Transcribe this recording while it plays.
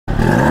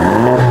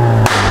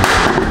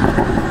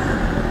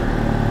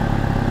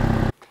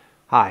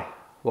Hi,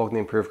 welcome to the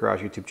Improved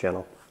Garage YouTube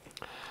channel.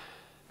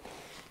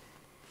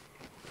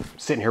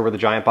 Sitting here with a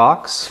giant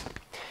box,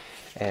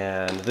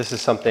 and this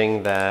is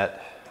something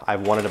that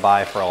I've wanted to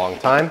buy for a long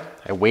time.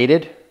 I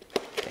waited,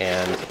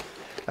 and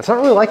it's not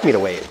really like me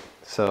to wait,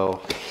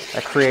 so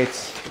that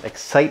creates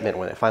excitement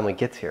when it finally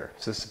gets here.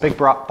 So this is a big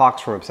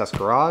box from Obsessed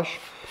Garage,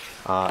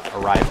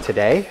 arrived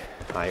today.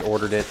 I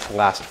ordered it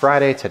last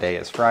Friday, today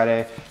is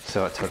Friday,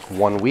 so it took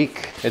 1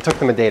 week. It took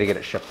them a day to get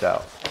it shipped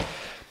out.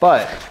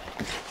 But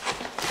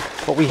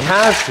what we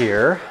have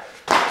here,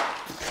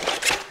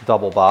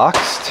 double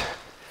boxed,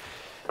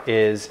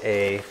 is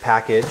a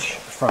package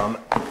from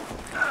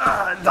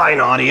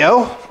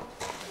Dynaudio,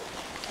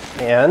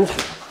 and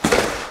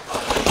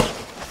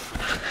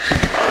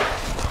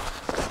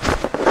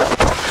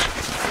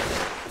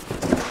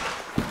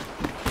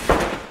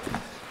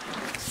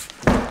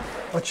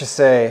let's just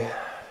say,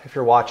 if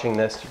you're watching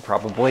this, you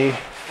probably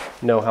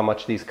know how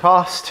much these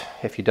cost.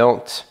 If you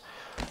don't,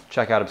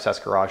 check out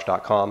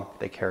obsessgarage.com.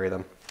 They carry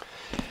them.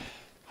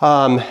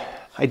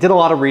 I did a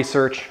lot of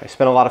research. I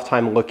spent a lot of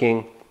time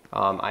looking.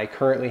 I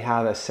currently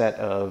have a set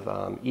of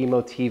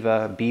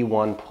Emotiva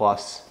B1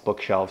 Plus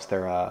bookshelves.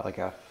 They're like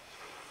a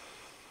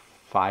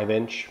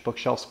 5-inch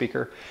bookshelf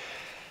speaker.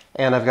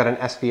 And I've got an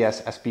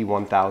SVS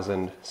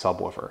SB1000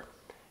 subwoofer.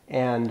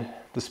 And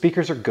the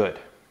speakers are good.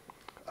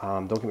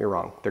 Don't get me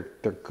wrong,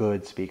 they're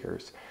good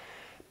speakers.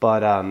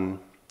 But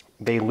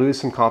they lose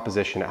some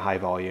composition at high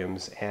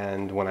volumes.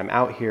 And when I'm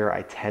out here,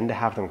 I tend to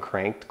have them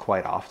cranked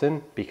quite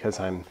often because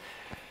I'm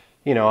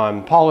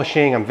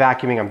polishing, I'm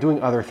vacuuming, I'm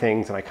doing other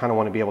things, and I kind of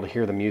want to be able to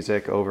hear the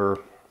music over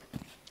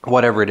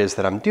whatever it is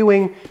that I'm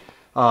doing.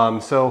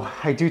 So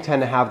I do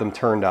tend to have them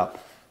turned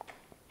up.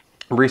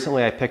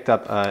 Recently, I picked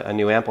up a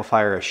new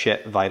amplifier, a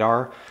Schiit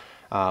Vidar,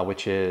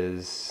 which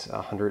is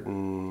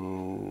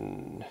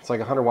it's like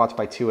 100 watts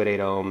by 2 at 8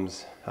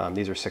 ohms.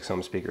 These are 6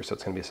 ohm speakers, so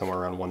it's going to be somewhere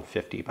around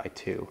 150 by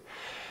 2.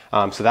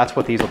 So that's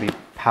what these will be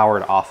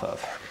powered off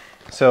of.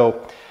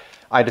 So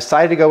I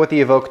decided to go with the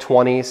Evoke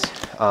 20s.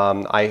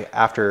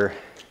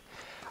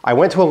 I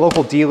went to a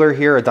local dealer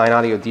here, a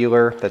Dynaudio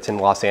dealer that's in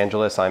Los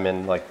Angeles. I'm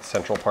in like the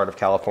central part of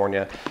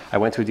California. I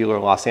went to a dealer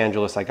in Los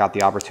Angeles. I got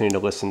the opportunity to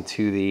listen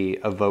to the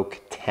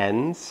Evoke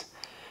 10s,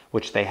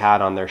 which they had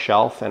on their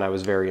shelf, and I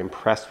was very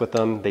impressed with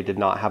them. They did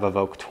not have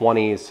Evoke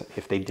 20s.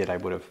 If they did, I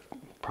would have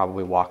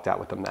probably walked out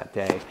with them that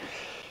day.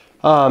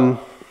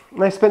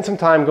 And I spent some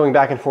time going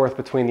back and forth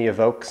between the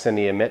Evokes and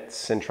the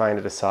Emits and trying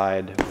to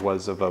decide,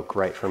 was Evoke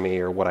right for me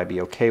or would I be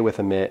okay with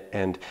Emit?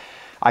 And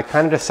I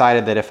kind of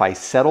decided that if I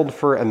settled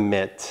for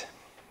Emit,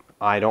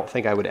 I don't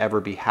think I would ever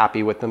be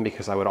happy with them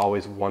because I would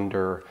always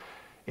wonder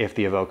if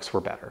the Evokes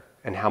were better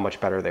and how much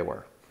better they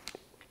were.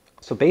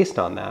 So based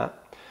on that,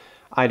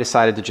 I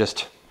decided to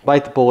just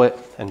bite the bullet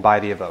and buy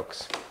the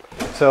Evokes.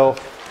 So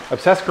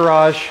Obsessed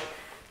Garage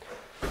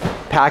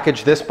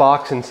packaged this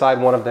box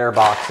inside one of their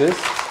boxes.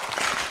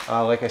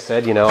 Like I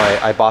said,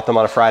 I bought them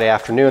on a Friday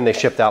afternoon. They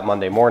shipped out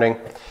Monday morning.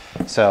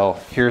 So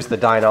here's the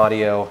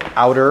Dynaudio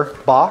outer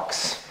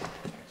box.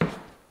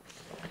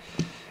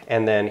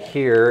 And then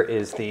here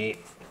is the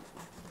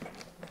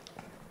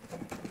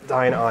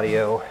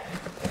Dynaudio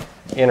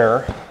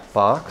inner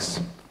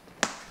box.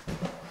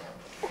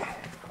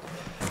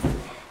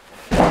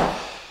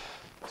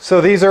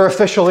 So these are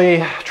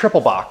officially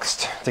triple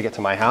boxed to get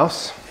to my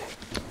house.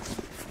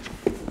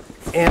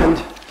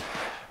 And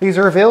these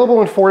are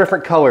available in 4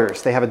 different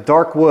colors. They have a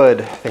dark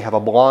wood, they have a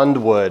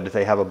blonde wood,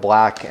 they have a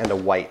black and a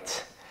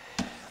white.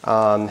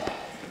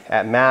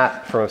 At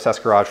Matt from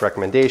Obsessed Garage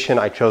recommendation,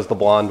 I chose the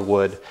blonde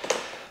wood.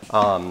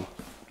 Also,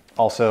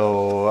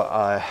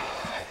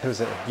 it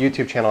was a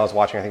YouTube channel I was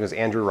watching, I think it was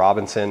Andrew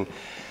Robinson,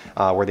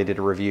 where they did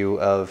a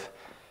review of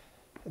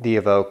the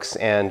Evokes,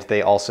 and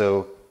they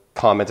also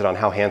commented on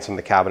how handsome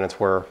the cabinets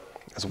were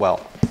as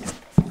well.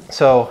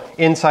 So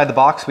inside the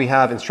box we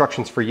have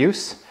instructions for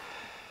use.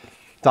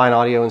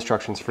 Dynaudio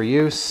instructions for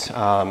use.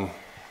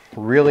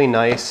 Really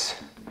nice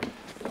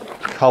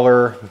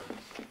color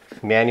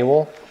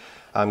manual.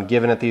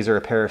 Given that these are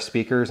a pair of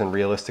speakers and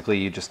realistically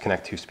you just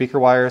connect 2 speaker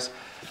wires,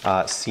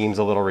 seems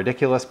a little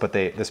ridiculous, but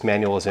this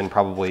manual is in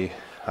probably,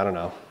 I don't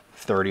know,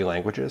 30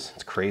 languages.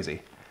 It's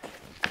crazy.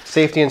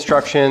 Safety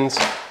instructions,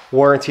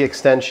 warranty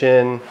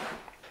extension.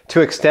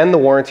 To extend the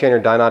warranty on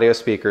your Dynaudio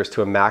speakers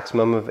to a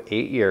maximum of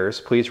 8 years,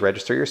 please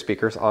register your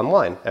speakers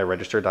online at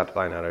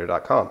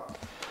register.dynaudio.com.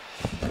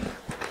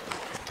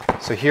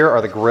 So here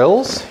are the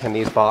grills in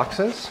these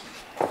boxes.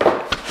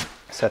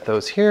 Set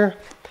those here,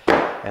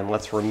 and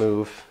let's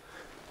remove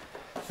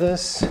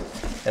this.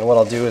 And what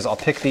I'll do is I'll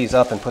pick these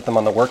up and put them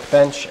on the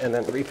workbench and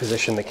then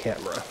reposition the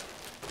camera.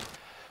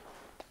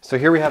 So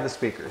here we have the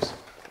speakers.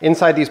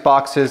 Inside these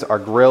boxes are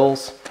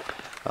grills.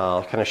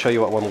 I'll kind of show you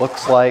what one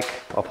looks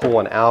like. I'll pull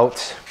one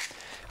out.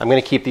 I'm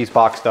going to keep these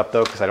boxed up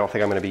though because I don't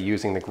think I'm going to be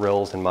using the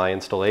grills in my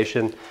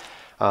installation.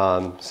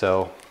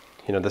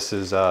 This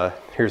is,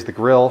 here's the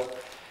grill.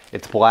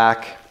 It's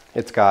black.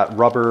 It's got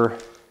rubber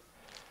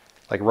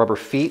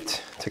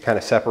feet to kind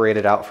of separate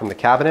it out from the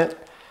cabinet.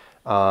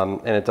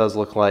 And it does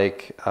look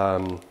like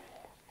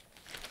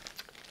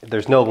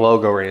there's no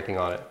logo or anything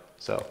on it.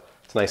 So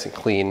it's nice and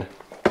clean.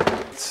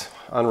 Let's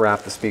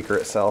unwrap the speaker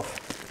itself.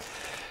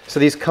 So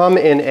these come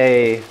in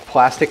a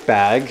plastic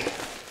bag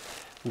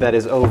that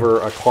is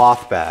over a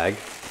cloth bag.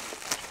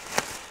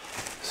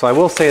 So I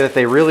will say that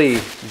they really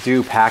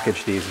do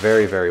package these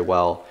very, very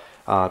well.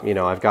 You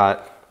know, I've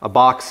got a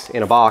box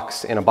in a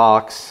box in a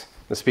box,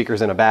 the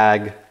speaker's in a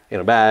bag in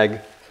a bag.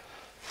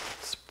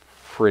 It's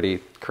pretty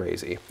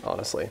crazy,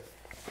 honestly.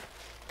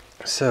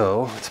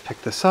 So let's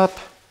pick this up,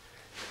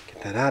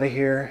 get that out of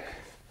here,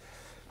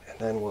 and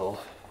then we'll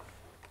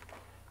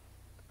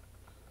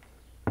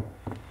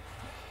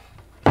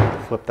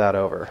flip that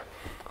over.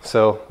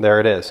 So there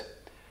it is,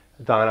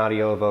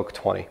 Dynaudio Evoke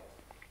 20.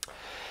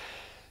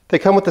 They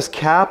come with this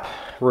cap,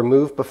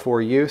 remove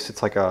before use.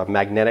 It's like a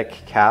magnetic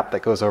cap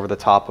that goes over the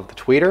top of the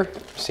tweeter.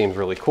 Seems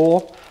really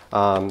cool.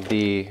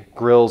 The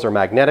grills are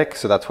magnetic,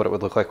 so that's what it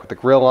would look like with the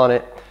grill on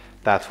it.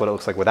 That's what it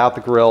looks like without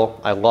the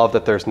grill. I love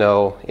that there's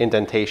no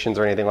indentations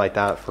or anything like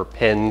that for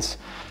pins,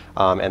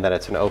 and that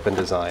it's an open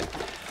design.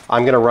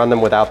 I'm gonna run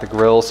them without the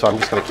grill, so I'm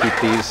just gonna keep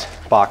these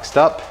boxed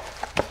up.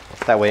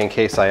 That way, in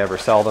case I ever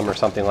sell them or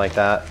something like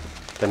that,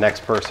 the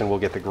next person will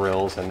get the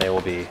grills and they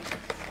will be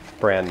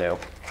brand new.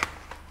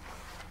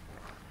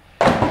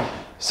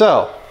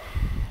 So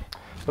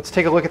let's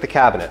take a look at the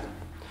cabinet.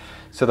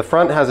 So the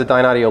front has a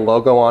Dynaudio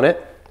logo on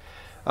it.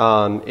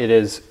 It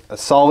is a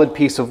solid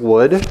piece of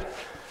wood,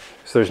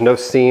 so there's no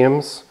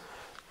seams,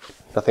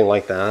 nothing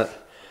like that.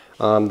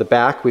 The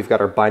back, we've got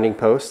our binding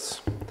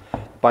posts.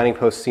 Binding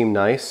posts seem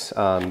nice.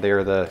 They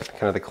are the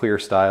kind of the clear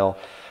style.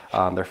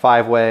 They're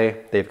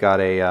 5-way. They've got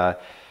a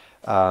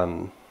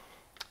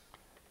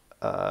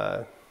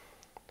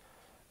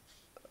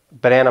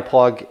banana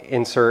plug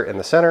insert in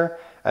the center,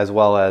 as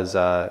well as,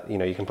 you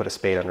know, you can put a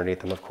spade underneath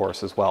them, of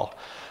course, as well.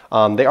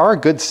 They are a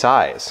good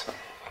size,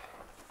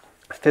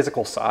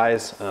 physical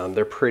size.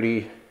 They're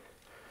pretty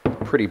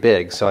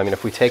big. So, I mean,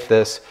 if we take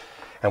this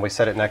and we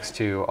set it next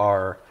to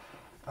our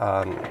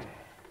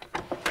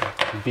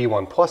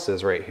B1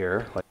 pluses right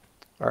here.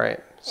 All right,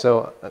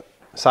 so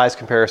size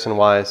comparison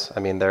wise, I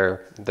mean,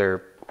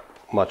 they're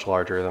much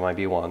larger than my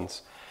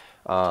B1s,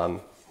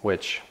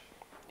 which,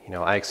 you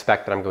know, I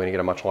expect that I'm going to get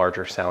a much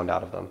larger sound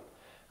out of them.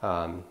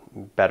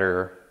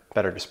 Better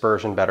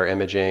dispersion, better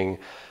imaging,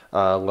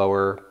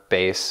 lower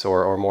bass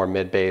or more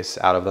mid bass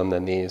out of them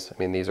than these. I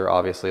mean, these are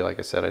obviously, like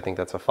I said, I think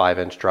that's a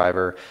 5-inch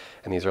driver,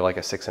 and these are like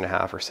a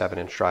 6.5 or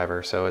 7-inch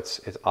driver. So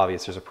it's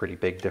obvious there's a pretty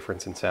big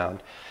difference in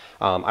sound.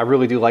 I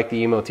really do like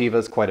the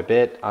Emotivas quite a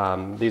bit.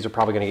 These are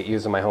probably going to get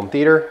used in my home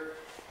theater.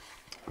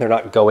 They're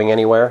not going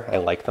anywhere. I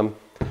like them.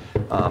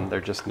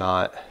 They're just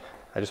not,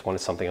 I just wanted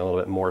something a little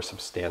bit more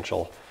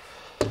substantial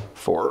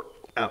for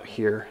out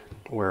here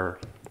where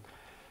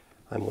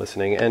I'm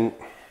listening. And,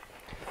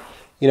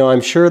 you know,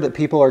 I'm sure that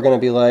people are going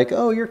to be like,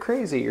 oh, you're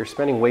crazy. You're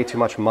spending way too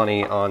much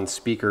money on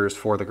speakers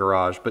for the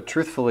garage. But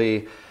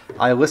truthfully,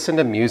 I listen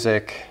to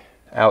music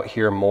out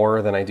here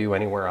more than I do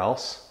anywhere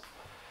else.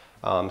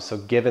 So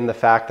given the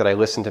fact that I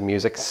listen to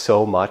music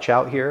so much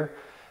out here,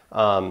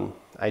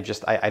 I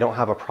don't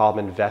have a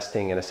problem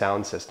investing in a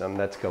sound system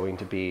that's going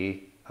to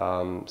be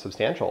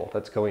substantial,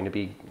 that's going to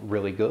be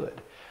really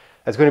good.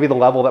 That's going to be the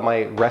level that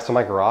my rest of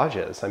my garage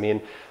is. I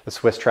mean, the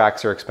Swiss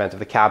tracks are expensive,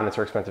 the cabinets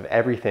are expensive,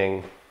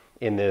 everything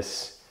in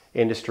this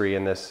industry,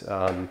 in this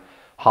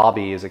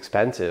hobby is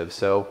expensive.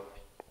 So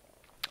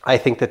I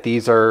think that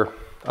these are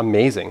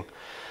amazing.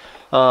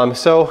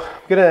 So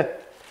I'm gonna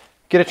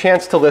get a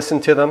chance to listen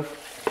to them.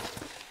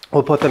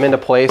 We'll put them into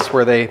place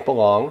where they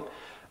belong.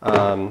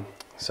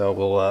 So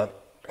we'll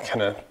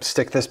kind of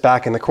stick this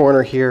back in the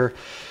corner here.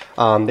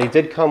 They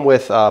did come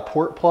with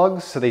port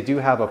plugs, so they do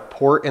have a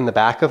port in the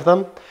back of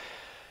them.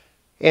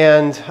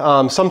 And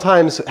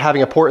sometimes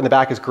having a port in the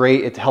back is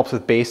great. It helps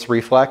with bass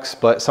reflex,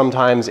 but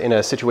sometimes in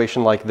a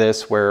situation like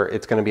this where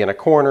it's going to be in a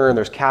corner and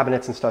there's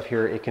cabinets and stuff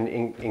here, it can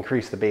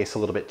increase the bass a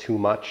little bit too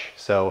much.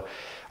 So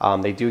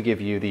they do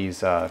give you these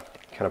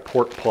kind of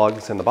port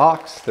plugs in the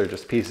box. They're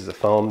just pieces of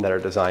foam that are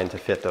designed to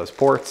fit those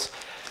ports.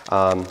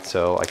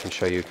 So I can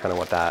show you kind of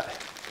what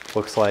that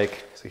looks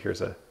like. So here's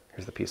the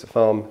piece of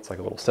foam. It's like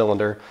a little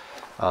cylinder,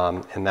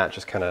 and that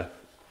just kind of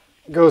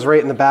goes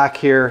right in the back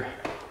here.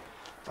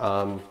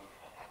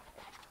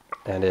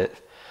 And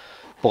it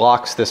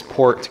blocks this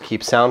port to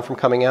keep sound from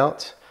coming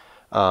out.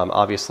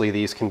 Obviously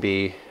these can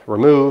be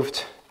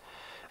removed,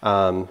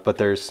 but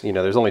there's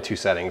only two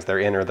settings, they're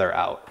in or they're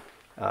out.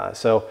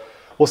 So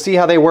we'll see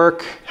how they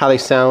work, how they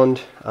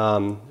sound,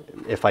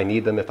 if I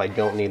need them, if I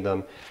don't need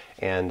them,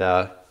 and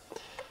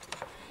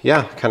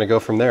yeah, kind of go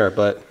from there.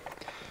 But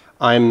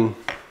I'm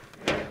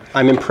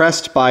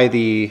impressed by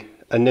the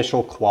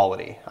initial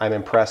quality. I'm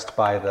impressed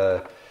by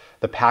the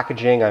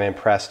packaging. I'm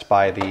impressed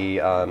by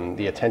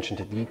the attention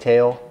to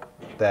detail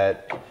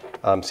that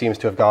seems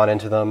to have gone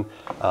into them.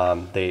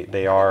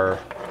 They are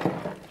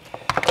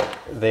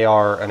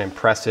an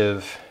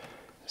impressive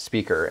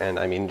speaker, and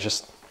I mean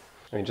just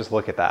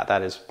look at that.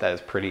 That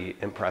is pretty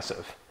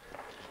impressive.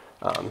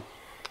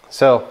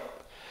 So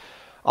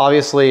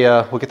obviously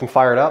we'll get them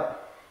fired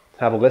up,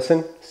 have a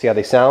listen, see how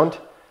they sound,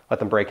 let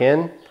them break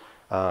in,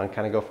 and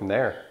kind of go from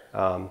there.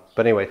 But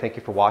anyway, thank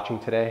you for watching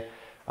today.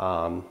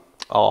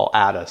 I'll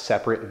add a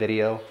separate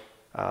video.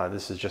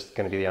 This is just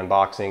going to be the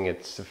unboxing.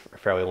 It's a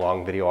fairly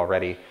long video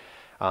already.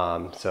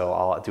 So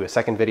I'll do a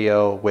second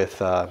video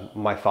with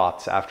my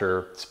thoughts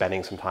after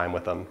spending some time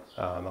with them.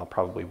 I'll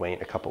probably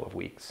wait a couple of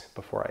weeks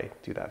before I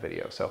do that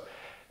video. So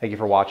thank you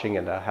for watching,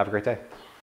 and have a great day.